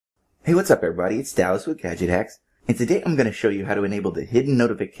Hey, what's up everybody? It's Dallas with Gadget Hacks, and today I'm going to show you how to enable the hidden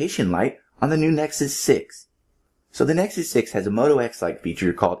notification light on the new Nexus 6. So the Nexus 6 has a Moto X-like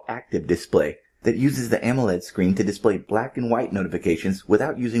feature called Active Display that uses the AMOLED screen to display black and white notifications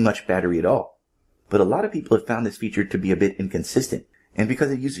without using much battery at all. But a lot of people have found this feature to be a bit inconsistent, and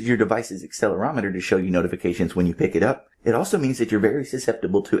because it uses your device's accelerometer to show you notifications when you pick it up, it also means that you're very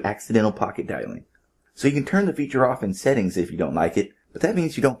susceptible to accidental pocket dialing. So you can turn the feature off in settings if you don't like it, but that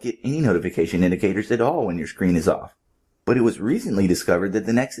means you don't get any notification indicators at all when your screen is off. But it was recently discovered that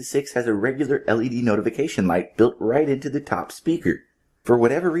the Nexus 6 has a regular LED notification light built right into the top speaker. For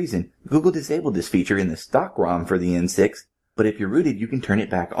whatever reason, Google disabled this feature in the stock ROM for the N6, but if you're rooted, you can turn it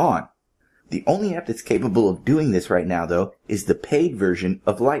back on. The only app that's capable of doing this right now, though, is the paid version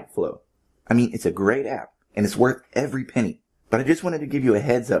of LightFlow. I mean, it's a great app, and it's worth every penny. But I just wanted to give you a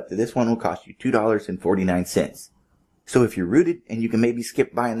heads up that this one will cost you $2.49. So if you're rooted and you can maybe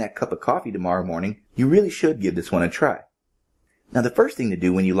skip buying that cup of coffee tomorrow morning, you really should give this one a try. Now the first thing to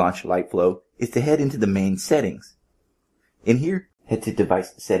do when you launch LightFlow is to head into the main settings. In here, head to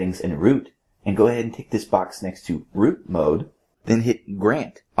Device Settings and Root, and go ahead and tick this box next to Root Mode, then hit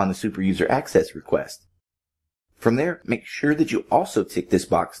Grant on the Super User Access request. From there, make sure that you also tick this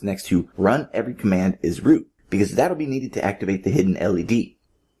box next to Run Every Command as Root, because that'll be needed to activate the hidden LED.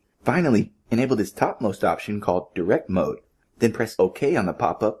 Finally, enable this topmost option called Direct Mode, then press OK on the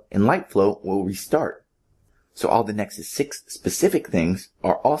pop-up and LightFlow will restart. So all the Nexus 6 specific things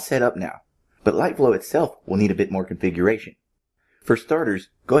are all set up now, but LightFlow itself will need a bit more configuration. For starters,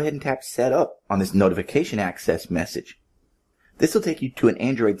 go ahead and tap Setup on this notification access message. This will take you to an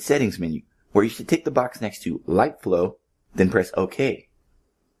Android settings menu where you should tick the box next to LightFlow, then press OK.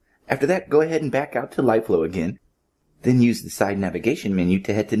 After that, go ahead and back out to LightFlow again, then use the side navigation menu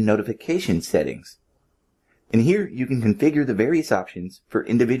to head to Notification Settings. In here, you can configure the various options for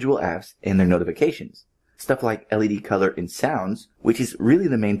individual apps and their notifications. Stuff like LED color and sounds, which is really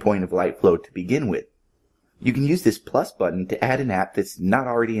the main point of LightFlow to begin with. You can use this plus button to add an app that's not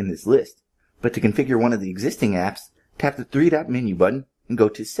already in this list. But to configure one of the existing apps, tap the three-dot menu button and go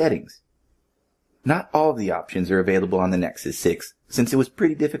to Settings. Not all of the options are available on the Nexus 6, since it was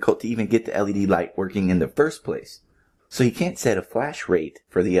pretty difficult to even get the LED light working in the first place. So you can't set a flash rate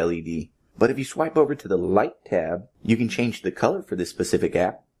for the LED, but if you swipe over to the Light tab, you can change the color for this specific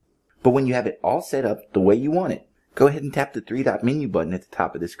app. But when you have it all set up the way you want it, go ahead and tap the three-dot menu button at the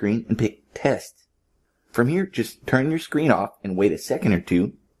top of the screen and pick Test. From here, just turn your screen off and wait a second or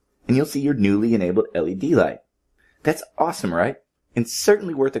two, and you'll see your newly enabled LED light. That's awesome, right? And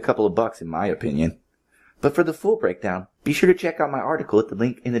certainly worth a couple of bucks in my opinion. But for the full breakdown, be sure to check out my article at the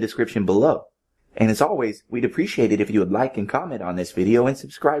link in the description below. And as always, we'd appreciate it if you would like and comment on this video and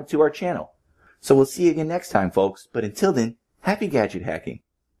subscribe to our channel. So we'll see you again next time, folks. But until then, happy gadget hacking.